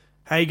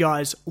Hey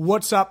guys,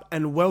 what's up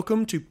and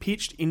welcome to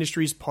Pitched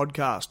Industries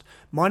Podcast.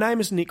 My name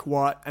is Nick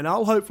White and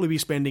I'll hopefully be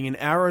spending an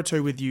hour or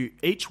two with you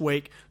each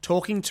week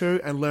talking to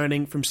and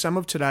learning from some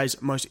of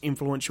today's most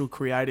influential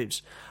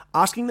creatives,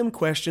 asking them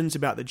questions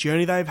about the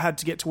journey they've had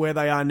to get to where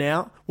they are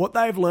now, what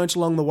they've learnt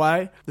along the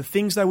way, the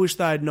things they wish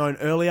they had known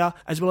earlier,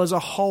 as well as a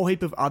whole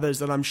heap of others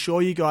that I'm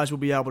sure you guys will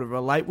be able to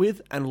relate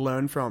with and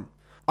learn from.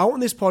 I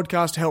want this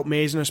podcast to help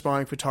me as an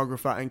aspiring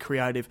photographer and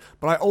creative,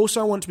 but I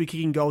also want to be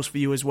kicking goals for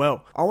you as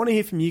well. I want to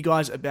hear from you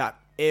guys about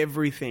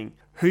everything.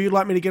 Who you'd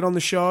like me to get on the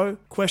show,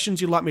 questions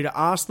you'd like me to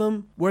ask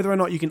them, whether or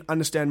not you can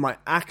understand my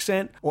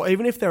accent, or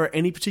even if there are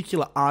any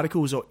particular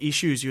articles or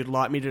issues you'd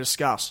like me to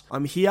discuss.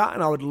 I'm here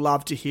and I would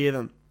love to hear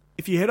them.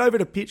 If you head over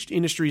to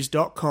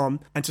pitchedindustries.com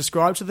and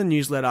subscribe to the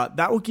newsletter,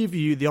 that will give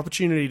you the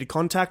opportunity to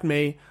contact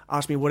me,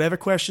 ask me whatever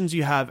questions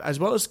you have, as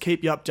well as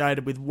keep you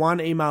updated with one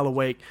email a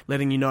week,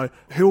 letting you know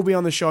who will be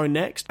on the show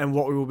next and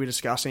what we will be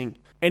discussing.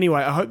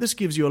 Anyway, I hope this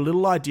gives you a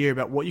little idea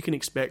about what you can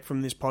expect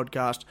from this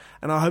podcast,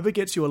 and I hope it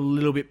gets you a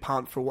little bit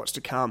pumped for what's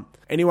to come.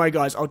 Anyway,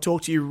 guys, I'll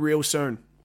talk to you real soon.